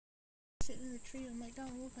Sitting in the tree on my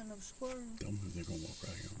dog, what kind of squirrel? Don't move, they're gonna walk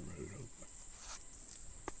right here on the road.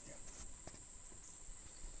 Yeah.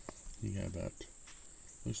 You got about,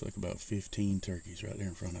 looks like about 15 turkeys right there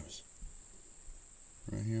in front of us.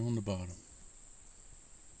 Right here on the bottom.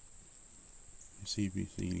 See if you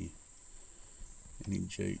see any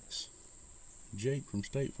Jakes. Jake from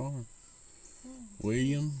State Farm.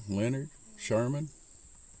 William, Leonard, Sherman,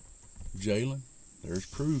 Jalen. There's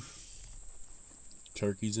proof.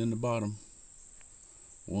 Turkeys in the bottom.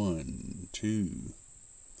 1, 2,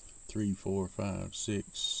 3, 4, 5, 6,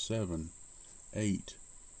 7, 8,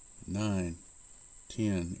 9,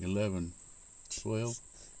 10, 11, 12.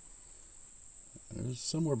 There's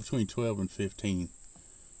somewhere between 12 and 15.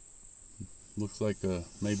 Looks like a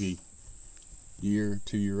maybe year,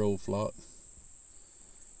 2-year-old flock.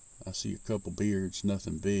 I see a couple beards,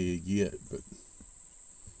 nothing big yet, but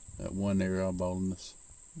that one there eyeballing us.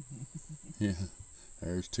 Yeah,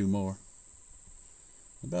 there's 2 more.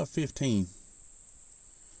 About 15.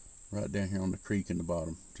 Right down here on the creek in the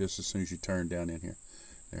bottom, just as soon as you turn down in here.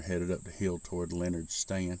 They're headed up the hill toward Leonard's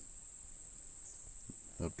stand.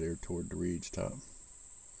 Up there toward the ridge top.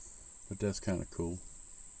 But that's kind of cool.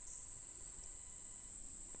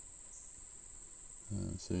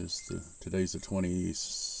 It says today's the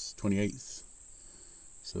 28th,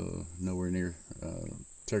 so nowhere near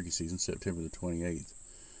turkey season, September the 28th.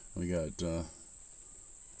 We got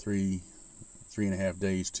 3.5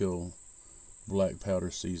 days till black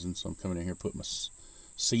powder season, so I'm coming in here, put my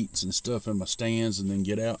seats and stuff in my stands, and then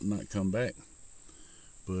get out and not come back.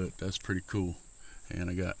 But that's pretty cool. And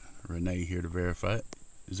I got Renee here to verify it.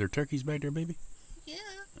 Is there turkeys back there, baby? Yeah.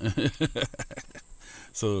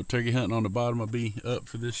 So turkey hunting on the bottom will be up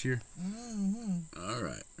for this year? All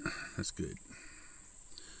right, that's good.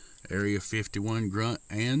 Area 51 Grunt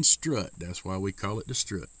and Strut. That's why we call it the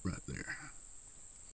Strut right there.